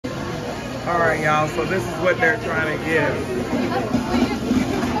All right, y'all. So this is what they're trying to get.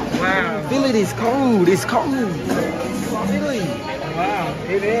 Wow. Feel it is cold. It's cold. Really? Wow.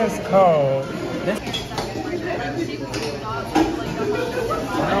 It is cold.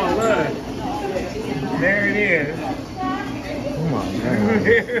 Oh, look. There it is. Oh my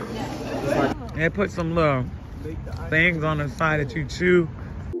God. They put some little things on the side that you chew.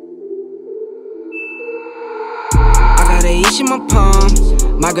 I got a itch in my palm.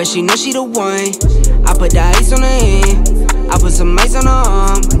 My girl, she know she the one. I put the ice on her hand. I put some ice on her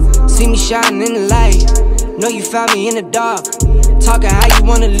arm. See me shining in the light. Know you found me in the dark. Talking how you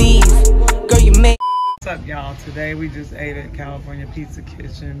wanna leave. Girl, you made. What's up, y'all? Today we just ate at California Pizza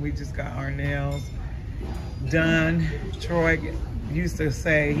Kitchen. We just got our nails done. Troy used to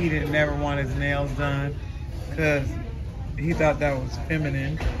say he didn't never want his nails done because he thought that was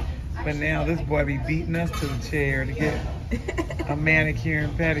feminine. But now this boy be beating us to the chair to get a manicure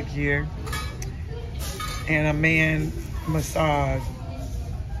and pedicure and a man massage.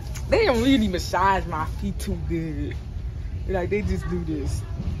 They don't really massage my feet too good. Like, they just do this.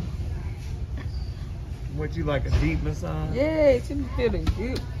 What, you like a deep massage? Yeah, it should be feeling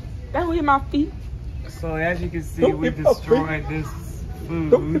good. That way my feet. So as you can see, we destroyed this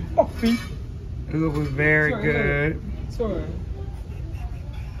food. Don't hit my feet. It was very good. Sorry.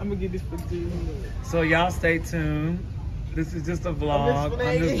 I'm gonna get this for you. So y'all stay tuned. This is just a vlog.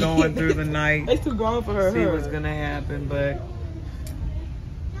 I'm just going through the night. It's too grown for her. See what's gonna happen, but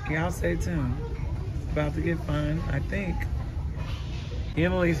y'all stay tuned. It's about to get fun, I think.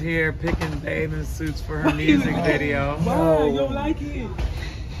 Emily's here picking bathing suits for her music video. Why? You don't like it?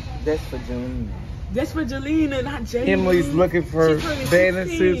 That's for Jelena. That's for Jelena, not Jay. Emily's looking for bathing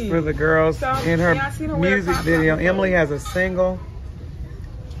suits for the girls in her music video. Emily has a single.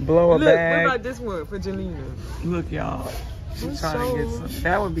 Blow a bag. What about this one for Jelena? Look, y'all. She's trying to get some.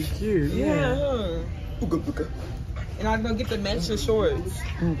 That would be cute. Yeah. And I'm gonna get the matching shorts.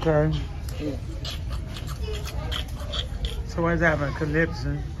 Okay. So what's having a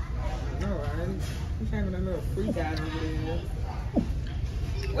conniption? Alright. He's having a little freak out over there.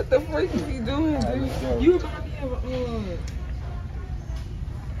 What the freak is he doing, dude? You about to have a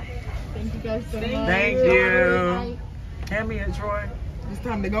Thank you guys so much. Thank you. Tammy and Troy. It's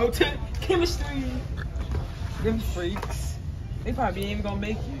time to go to chemistry. Them freaks. They probably ain't even gonna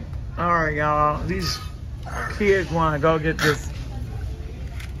make you. All right, y'all. These kids want to go get this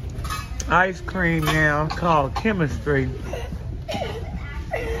ice cream now called chemistry.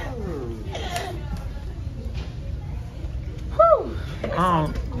 I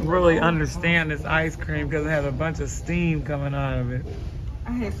don't really understand this ice cream because it has a bunch of steam coming out of it.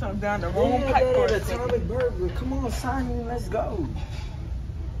 I had something down the wrong pipe for a second. Atomic Burger. Come on, sign in. Let's go.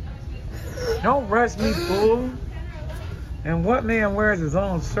 Don't rush me, fool. And what man wears his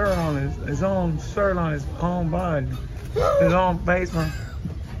own shirt on his own shirt on his own body, his own face? Stop.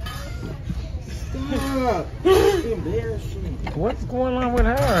 It's embarrassing. What's going on with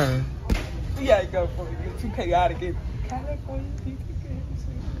her? We gotta go for it. It's too chaotic. It's California Pizza Kitchen.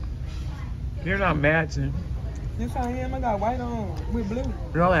 You're not matching. Yes, I am. I got white on with blue.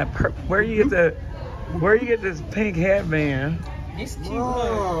 You're all that where you get this pink headband? It's cute.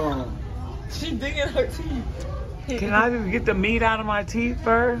 Look. She digging her teeth. Can I just get the meat out of my teeth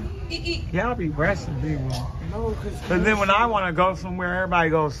first? Y'all be rushing people. No, Cause then when I want to go somewhere, everybody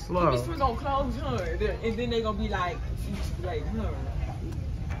goes slow. We're gonna close her, and then they gonna be like,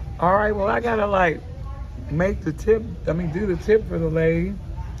 All right, well I gotta like make the tip. I mean, do the tip for the lady.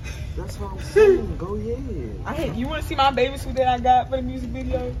 That's what I'm saying. Go ahead. You wanna see my baby suit that I got for the music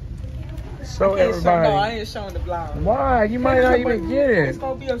video? Show everybody. No, I ain't showing the vlog. Why? You might not even get It's it.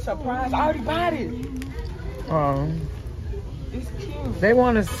 gonna be a surprise. I already bought it. It's cute. They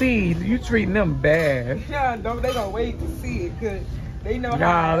want to see you treating them bad. Yeah, they gonna wait to see it because they know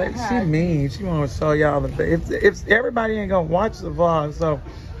Nah, how. she mean. She want to show y'all the. If everybody ain't gonna watch the vlog, so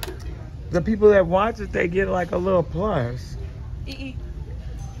the people that watch it, they get like a little plus.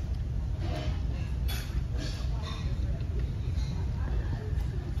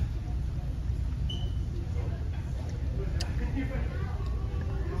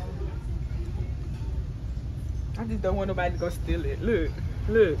 I just don't want nobody to go steal it. Look,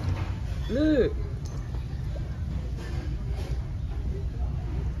 look, look.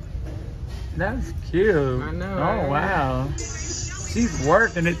 That's cute. I know. Oh wow. She's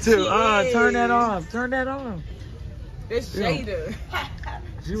working it too. Turn that off. Turn that off. It's Jada.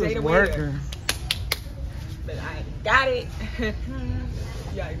 She was Jada working. But I got it.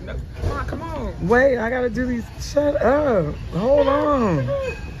 Yeah, no. Come on. Wait, I gotta do these. Shut up. Hold on.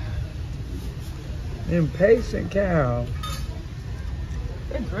 Impatient cow.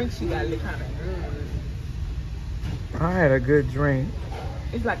 That drink she got look kind of good. I had a good drink.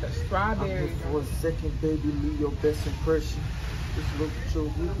 It's like a strawberry. For a second, baby, leave your best impression. Just look at your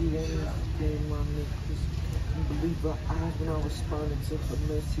wiggy ass, game, my niggas. You believe her eyes when I responded to her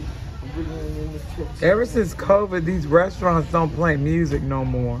message. I'm really in the text. Ever since COVID, these restaurants don't play music no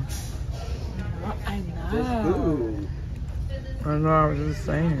more. I That's know. good. I know, I was just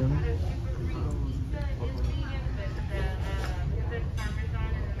saying.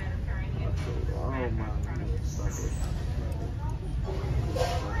 Oh my God.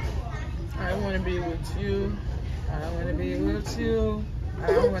 I want to be with you. I want to be with you.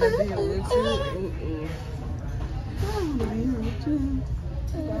 I want to be with you. I want to be with you.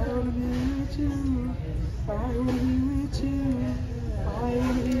 I want to be with you. I want to be with you. I want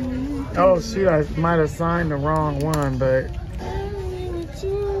to be with you. Oh shoot, I might have signed the wrong one, but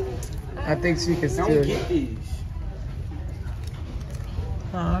I think she can still. Don't get these.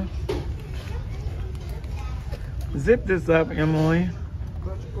 Huh? Zip this up, Emily.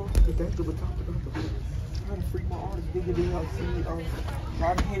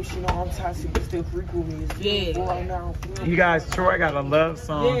 You guys, Troy got a love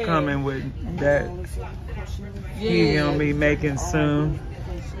song coming with that he gonna be making soon.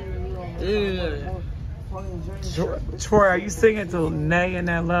 Troy, are you singing to Nay in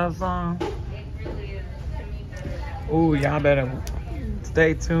that love song? Ooh, y'all better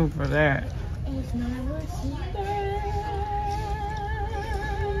stay tuned for that.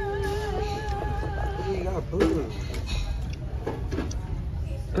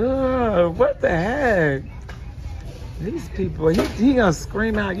 What the heck? These people, he gonna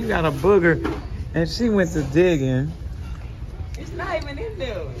scream out, you got a booger, and she went to digging. It's not even in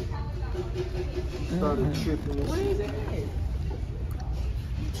there. Started tripping. What is it?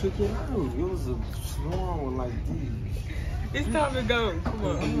 Took it out. It was a small one like this. It's time to go. Come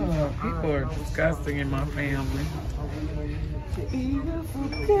on. People are disgusting in my family. Beautiful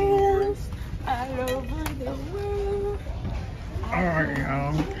girls all over the world. All right,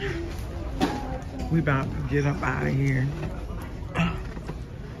 y'all. We about to get up out of here.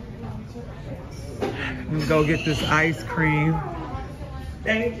 Let's go get this ice cream.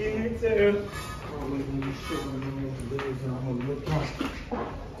 Thank you, too.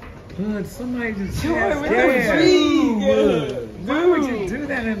 Look, somebody just passed gas. Why would you do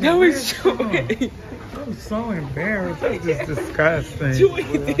that in the restaurant? I'm so embarrassed. That's just disgusting. I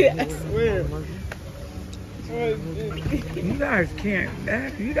swear. You guys can't.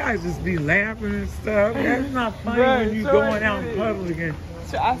 You guys just be laughing and stuff. That's not funny when you going out in public and.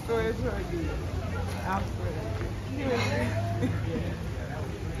 I swear it's her. I swear.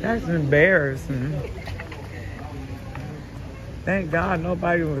 That's embarrassing. Thank God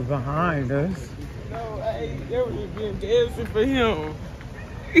nobody was behind us. No, that would be embarrassing for him.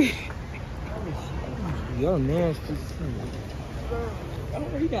 Yo, nasty. Oh,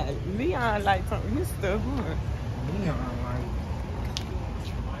 he got neon lights on his stuff, huh? Neon light.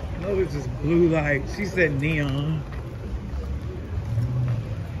 No, it's just blue light. She said neon.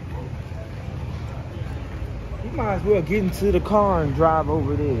 You might as well get into the car and drive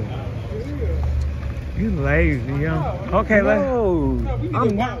over there. You lazy, yo. Okay, let's. No,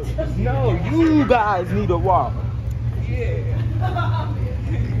 I'm not. No, you guys need a walk. Yeah.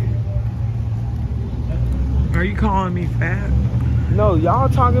 Are you calling me fat? No, y'all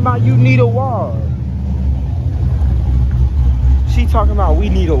talking about you need a walk. She talking about we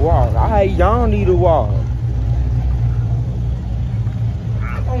need a walk. Alright, y'all need a walk.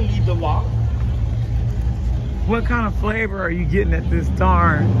 I don't need the walk. What kind of flavor are you getting at this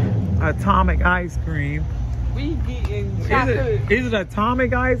darn atomic ice cream? We getting chocolate. Is it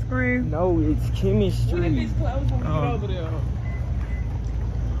atomic ice cream? No, it's chemistry. What if it's closed when we get over there?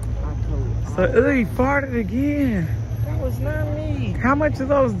 So he farted again. That was not me. How much of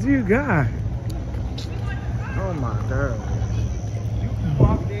those do you got? Oh my God.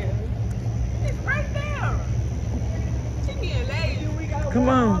 Walk there. It's right there. She getting lazy. We gotta Come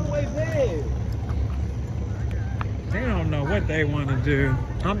walk on. all the way back. They don't know what they want to do.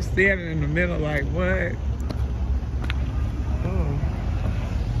 I'm standing in the middle like, what?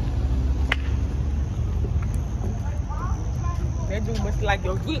 That dude must like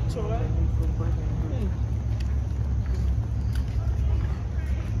your good, Troy.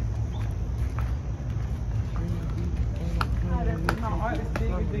 My heart is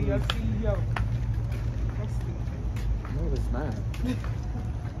bigger than your CEO. No, it's not.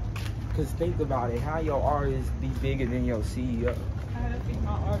 Cause think about it, how your artist be bigger than your CEO? How to think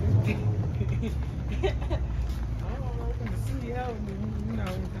my heart is bigger. I don't know if the CEO, you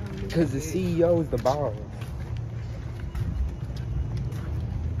know. Cause the CEO is the boss.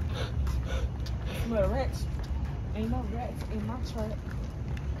 smell rats. Ain't no rats in my truck.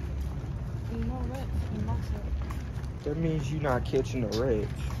 Ain't no rats in my truck. That means you not catching the rats.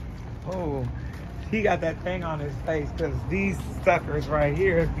 Oh, he got that thing on his face because these suckers right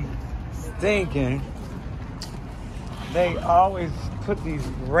here be stinking. They always put these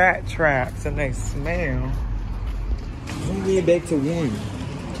rat traps and they smell. Zoom in back to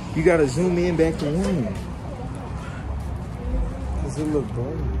 1. You gotta zoom in back to 1. Cause it look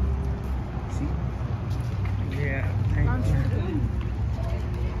blurry. See? Yeah.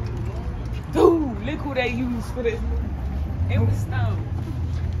 Dude, look who they use for this. It was Stone.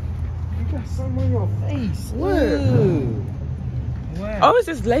 You got something on your face. What? What? Oh, it's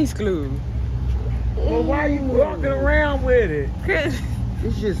just lace glue. Well, why are you walking around with it?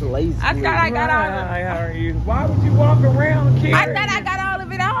 It's just lazy. I thought I got all of it. Hi, how are you? Why would you walk around carrying? I thought I got all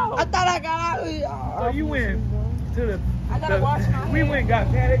of it off. I thought I got all of it. So you went to the. I gotta wash my We hands. went and got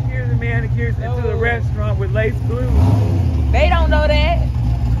pedicures and manicures into the restaurant with lace glue. They don't know that.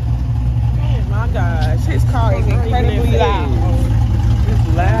 Oh my gosh, his car is incredibly loud.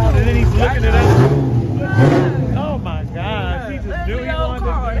 It's loud, and then he's looking at us. Oh my gosh, he just knew he wanted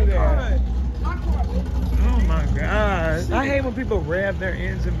to do that. Oh my gosh, I hate when people rev their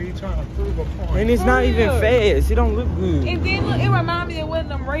engine be trying to prove a point. And it's not even fast. It don't look good. And then look, it reminds me of one of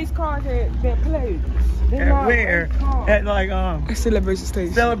them race cars that play. At where? At like Celebration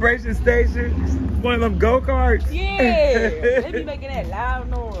Station. Celebration Station, one of them go-karts. Yeah, they be making that loud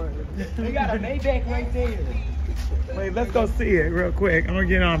noise. They got a Maybach right there. Wait, let's go see it real quick. I'm gonna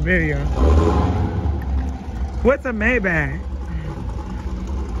get on video. What's a Maybach?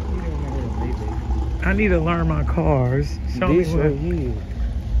 I need to learn my cars. Show me This what. right here.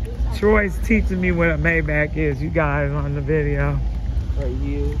 Troy's teaching me what a Maybach is. You guys on the video. Right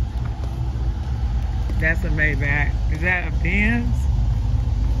here. That's a Maybach. Is that a Benz?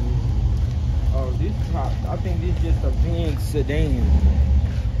 Oh, this top. I think this just a Benz sedan.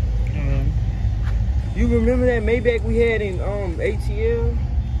 You remember that Maybach we had in ATL?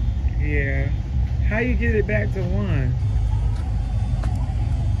 Yeah. How you get it back to 1?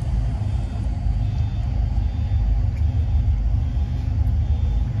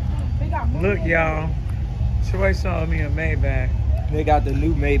 Look, y'all. Troy showed me a Maybach. They got the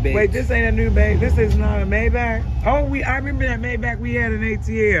new Maybach. Wait, this ain't a new Maybach. This is not a Maybach. Oh, I remember that Maybach we had in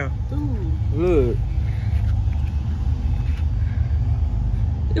ATL. Dude, Look.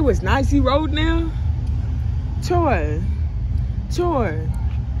 it was nice. He rode now. Troy.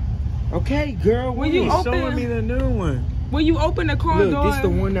 Okay, girl. When you He's open- showing me the new one. When you open the car Look, door, this the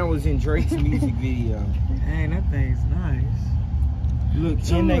one that was in Drake's music video. Dang, that thing's nice. Look,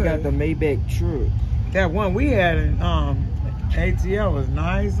 and they got the Maybach truck. That one we had in ATL was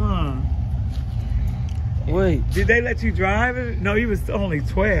nice, huh? Wait. Did they let you drive it? No, you was only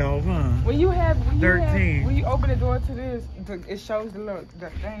 12, huh? when you 13. when you open the door to this, it shows the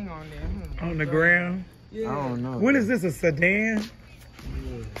thing on there. On the ground. Yeah. I don't know. What is this, a sedan?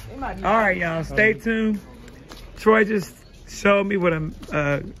 It might be All right, y'all, stay tuned. Troy just showed me what a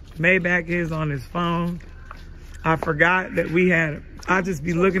Maybach is on his phone. I forgot that we had, I just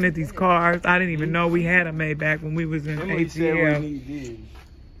be looking at these cars. I didn't even know we had a Maybach when we was in ATL.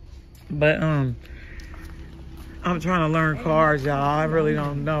 But I'm trying to learn cars, y'all. I really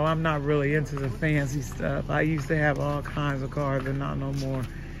don't know. I'm not really into the fancy stuff. I used to have all kinds of cars, but not no more.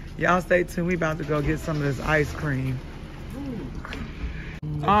 Y'all stay tuned. We about to go get some of this ice cream.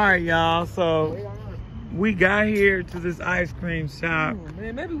 All right, y'all. So we got here to this ice cream shop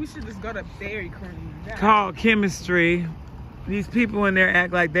Man, maybe we should just go to Dairy Cream. called Chemistry. These people in there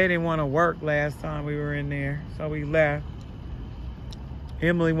act like they didn't want to work last time we were in there, so we left.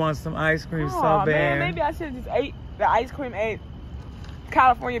 Emily wants some ice cream so bad. Man, maybe I should have just ate the ice cream at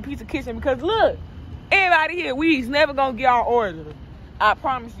California Pizza Kitchen because look, everybody here, we's never gonna get our order. I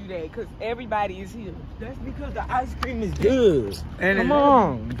promise you that because everybody is here. That's because the ice cream is good. And Come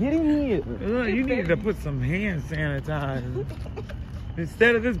on, get in here. Look, you need to put some hand sanitizer.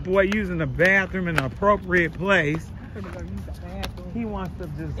 Instead of this boy using the bathroom in an appropriate place, I'm gonna go use the bathroom. he wants to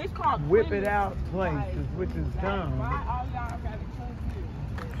It's just called whip cream. it out places, which is Why dumb. all y'all gotta come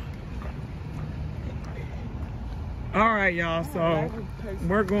here? All right, y'all, so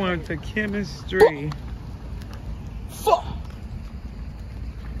we're going to Chemistry. Fuck.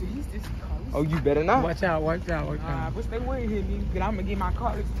 He's just close. Oh, you better not. Watch out, watch out, watch out. But stay with him, because I'm gonna get my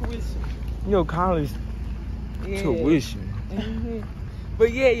college tuition. Yo, college Yeah. tuition. Mhm.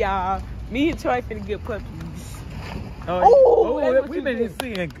 But yeah, y'all, me and Troy finna get puppies. Oh, that's what we've you been get.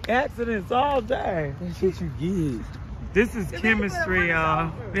 seeing accidents all day. That's what you get. This is Chemistry,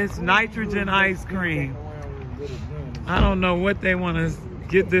 y'all. It's nitrogen ice cream. I don't know what they want to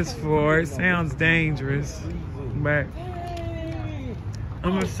get this for. It sounds dangerous, but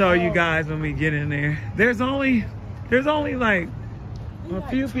I'm gonna show you guys when we get in there. There's only like a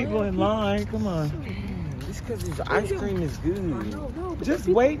few people in line. Come on. It's because this ice cream is good. No, Just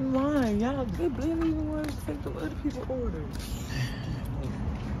wait in line, y'all. They barely even want to take the other people's orders.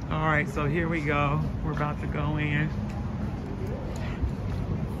 All right, so here we go. We're about to go in.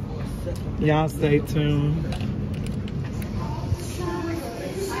 Y'all stay tuned.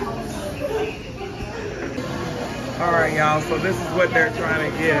 All right, y'all, so this is what they're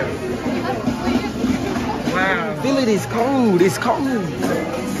trying to get. Wow. Feel it, it's cold. It's cold.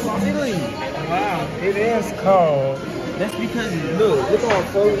 Feel it. Wow, it is cold. That's because, look how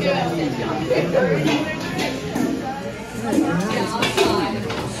frozen it is.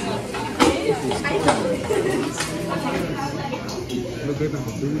 Look at the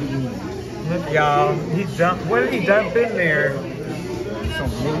booty. Look, y'all, he dumped, what did he dump in there?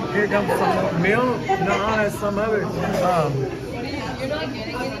 Some milk. Here comes some milk? No, that's some other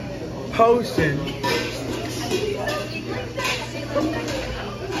potion.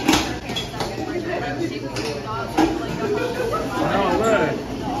 Oh, look.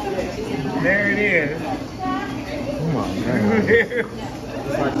 There it is. Oh my God.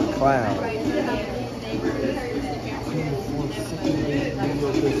 It's like a cloud.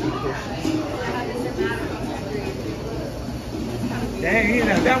 Dang,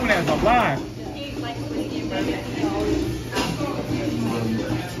 that one has a lot.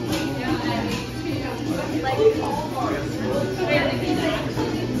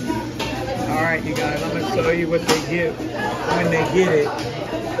 All right, you guys, I'm gonna show you what they get when they get it.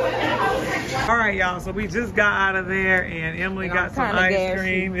 All right, y'all, so we just got out of there and Emily got some ice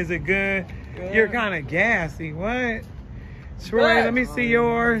cream. Is it good? Yeah. You're kind of gassy. What? Troy, let me see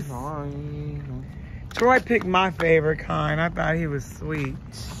yours. Troy picked my favorite kind. I thought he was sweet.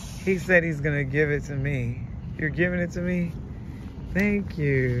 He said he's gonna give it to me. You're giving it to me? Thank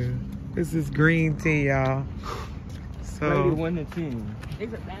you. This is green tea, y'all. So 1 to 10.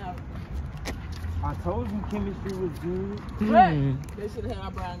 It's about. I told you chemistry was good. They should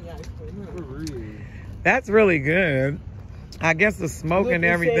have brownie ice cream. For real. That's really good. I guess the smoke and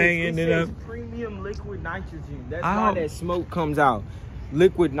everything ended up. Premium liquid nitrogen. That's how that smoke comes out.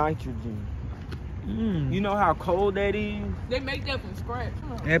 Liquid nitrogen. You know how cold that is? They make that from scratch.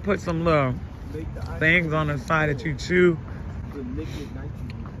 They put some little things on the side that you chew. The liquid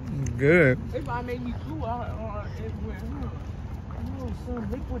nitrogen. Good. They might make me chew out everywhere. No,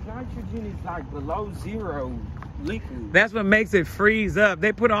 some liquid nitrogen is like below zero liquid. That's what makes it freeze up.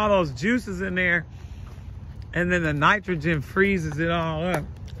 They put all those juices in there, and then the nitrogen freezes it all up.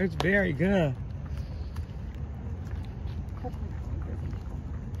 It's very good.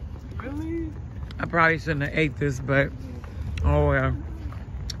 Really? I probably shouldn't have ate this, but oh well.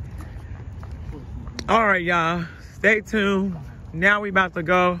 All right, y'all, stay tuned. Now we about to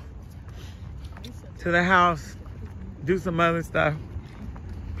go to the house, do some other stuff.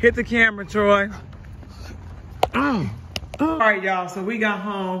 Hit the camera, Troy. All right, y'all, so we got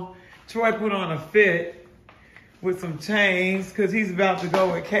home. Troy put on a fit with some chains because he's about to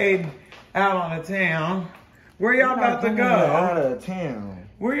go with Caden out on the town. Where y'all about to go? Out of town.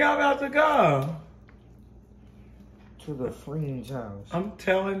 Where y'all about to go? To the friend's house. I'm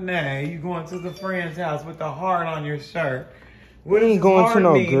telling Nay, you going to the friend's house with the heart on your shirt. What ain't does going heart to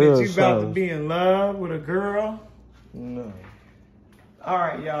no mean? girl's That you about to house. be in love with a girl? No. All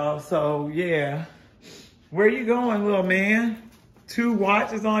right, y'all. So yeah, where you going, little man? 2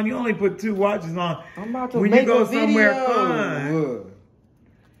 watches on? You only put 2 watches on I'm about to when make you go a video. somewhere fun. Look.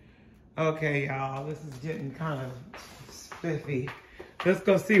 Okay, y'all. This is getting kind of spiffy. Let's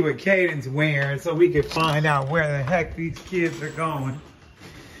go see what Caden's wearing so we can find out where the heck these kids are going.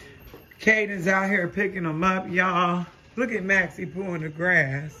 Caden's out here picking them up, y'all. Look at Maxie pulling the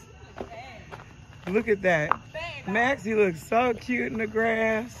grass. Look at that. Maxie looks so cute in the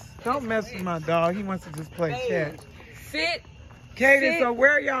grass. Don't mess with my dog. He wants to just play catch. Sit. Caden, so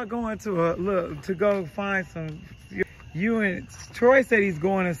where y'all going to go find some? You and Troy said he's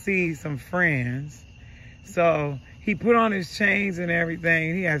going to see some friends. So he put on his chains and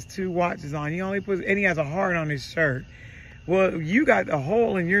everything. He has 2 watches on. He only puts, and he has a heart on his shirt. Well, you got a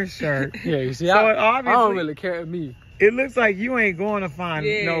hole in your shirt. Yeah, you see, so I don't really care me. It looks like you ain't going to find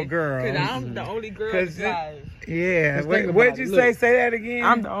no girl. Because I'm the only girl that's live. Yeah. What'd you say? Say that again.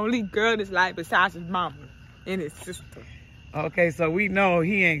 I'm the only girl that's live besides his mama and his sister. Okay, so we know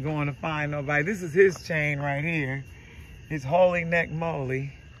he ain't going to find nobody. This is his chain right here. His holy neck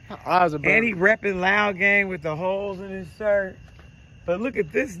moly. And he repping Loud Gang with the holes in his shirt. But look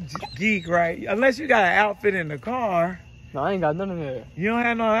at this geek, right? Unless you got an outfit in the car. No, I ain't got none of that. You don't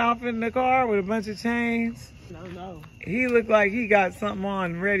have no outfit in the car with a bunch of chains? No. He looked like he got something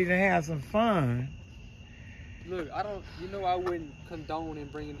on ready to have some fun. Look, I wouldn't condone in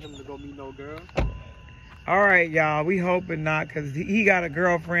bringing him to go meet no girl. All right, y'all. We hoping not, because he got a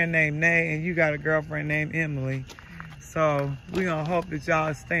girlfriend named Nay and you got a girlfriend named Emily. So we gonna hope that y'all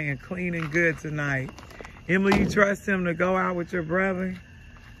are staying clean and good tonight. Emily, you trust him to go out with your brother?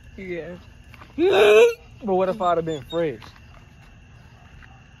 Yeah. But what if I'd have been fresh?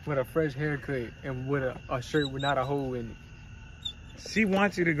 With a fresh haircut and with a shirt with not a hole in it. She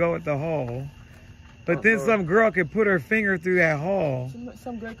wants you to go with the hole. But then some girl could put her finger through that hole.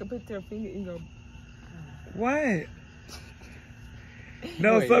 Some girl could put their finger and go. What?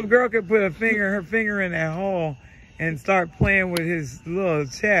 No, Wait. some girl could put her finger in that hole and start playing with his little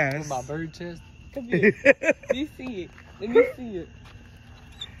chest. With my bird chest? Come here. Let me see it. Let me see it.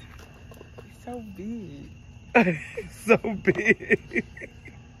 It's so big. So big.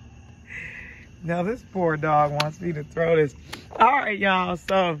 Now this poor dog wants me to throw this. All right, y'all.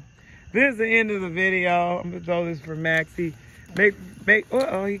 So this is the end of the video. I'm gonna throw this for Maxie.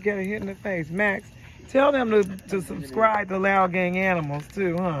 Uh-oh, he got a hit in the face. Max, tell them to subscribe to Loud Gang Animals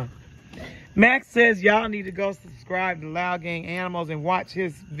too, huh? Max says y'all need to go subscribe to Loud Gang Animals and watch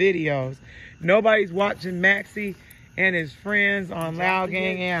his videos. Nobody's watching Maxie and his friends on Loud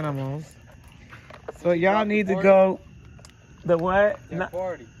Gang Animals. So y'all need to go. The what?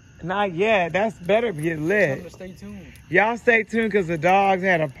 Party. Not yet. That's better get lit. Stay tuned. Y'all stay tuned because the dogs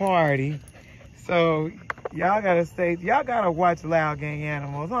had a party. So y'all gotta watch Loud Gang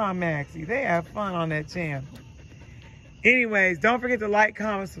Animals, huh, Maxie? They have fun on that channel. Anyways, don't forget to like,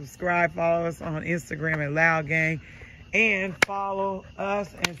 comment, subscribe, follow us on Instagram at Loud Gang, and follow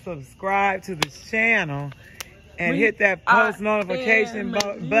us and subscribe to this channel and hit that post notification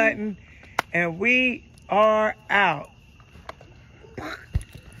button. And we are out.